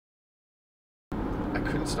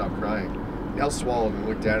couldn't stop crying. Nell swallowed and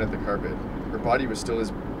looked down at the carpet. Her body was still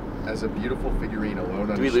as a beautiful figurine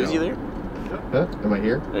alone on a shelf. Did we lose you there? Huh? Am I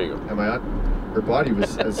here? There you go. Am I on? Her body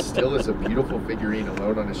was as still as a beautiful figurine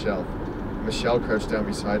alone on a shelf. Michelle crouched down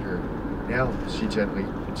beside her. Nell,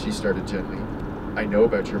 she started gently. I know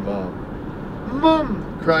about your mom.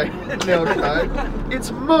 Mum! Cried. Nell cried.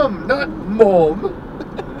 It's Mum, not Mom.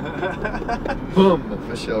 Mum,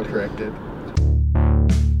 Michelle corrected.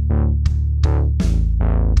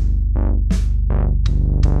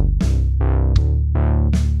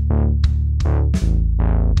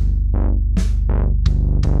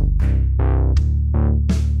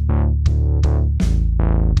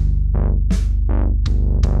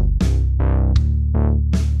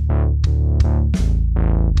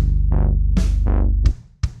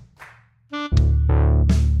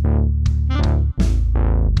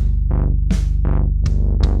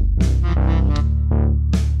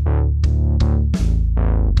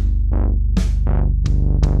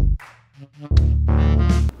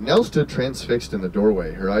 Nell stood transfixed in the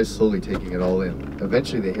doorway, her eyes slowly taking it all in.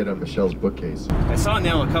 Eventually they hit on Michelle's bookcase. I saw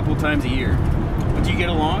Nell a couple times a year. But do you get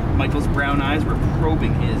along? Michael's brown eyes were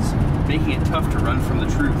probing his, making it tough to run from the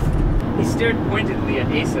truth. He stared pointedly at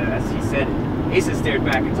Asa as he said it. Asa stared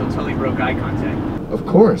back until Tully broke eye contact. Of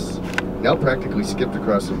course. Nell practically skipped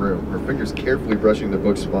across the room, her fingers carefully brushing the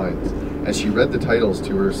book's spines, as she read the titles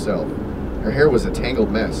to herself. Her hair was a tangled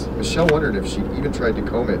mess. Michelle wondered if she'd even tried to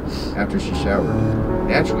comb it after she showered.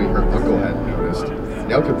 Naturally, her uncle hadn't noticed.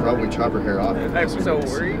 Nell could probably chop her hair off. I'm so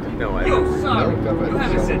worried. No, I Yo, son, you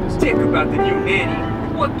haven't said dick about the new nanny.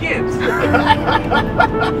 What gives?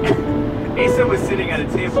 Asa was sitting at a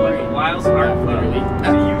table at Wiles Art Club.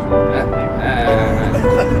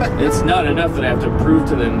 It's not enough that I have to prove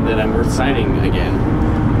to them that I'm worth signing again.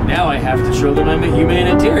 Now I have to show them I'm a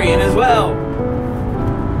humanitarian as well.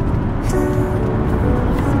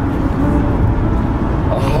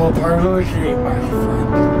 Oh, part of the shape, my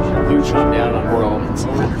friend. Blue chomp down on more almonds.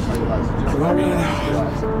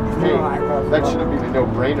 Hey, that should have been a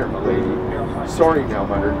no-brainer, milady. Sorry now,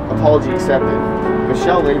 muttered. Apology accepted.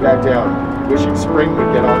 Michelle lay back down, wishing spring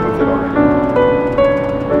would get on with it already.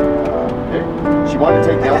 She wanted to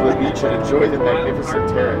take Nell to the beach and enjoy the magnificent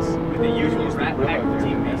terrace. With the usual rat pack of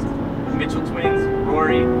teammates. Mitchell twins,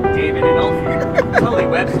 Rory, David, and Alfie. Tully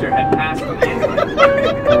Webster had passed on the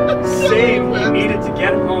invite, saying he needed to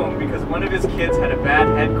get home because one of his kids had a bad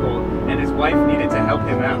head cold and his wife needed to help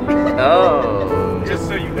him out. Oh. Just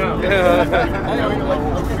so you know.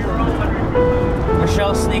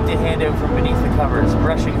 Michelle sneaked a hand out from beneath the covers,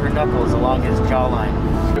 brushing her knuckles along his jawline.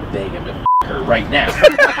 Beg him to her right now.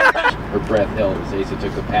 Her breath held as Asa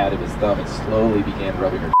took the pad of his thumb and slowly began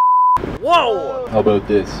rubbing her. Whoa! How about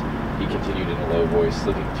this? He continued in a low voice,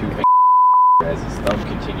 slipping 2 fingers as his thumb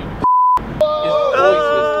continued. His voice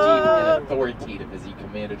was deep and authoritative as he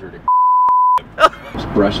commanded her to just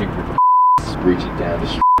brushing her, reaching down to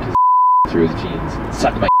his through his jeans.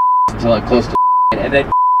 Suck my until I'm close to and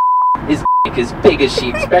then his as big as she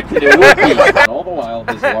expected it would be. And all the while,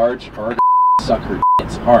 his large, hard suck her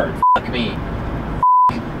hard. Fuck me.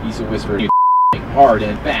 Asa whispered hard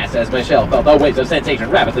and fast as Michelle felt the waves of sensation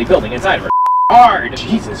rapidly building inside of her. Hard!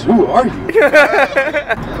 Jesus, who are you?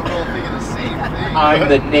 I'm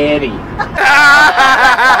the nanny.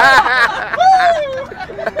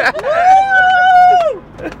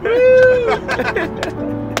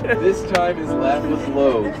 This time his laugh was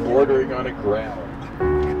low, bordering on a growl.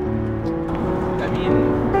 I mean,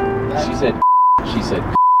 she said,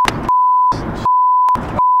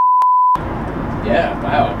 yeah,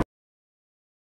 wow.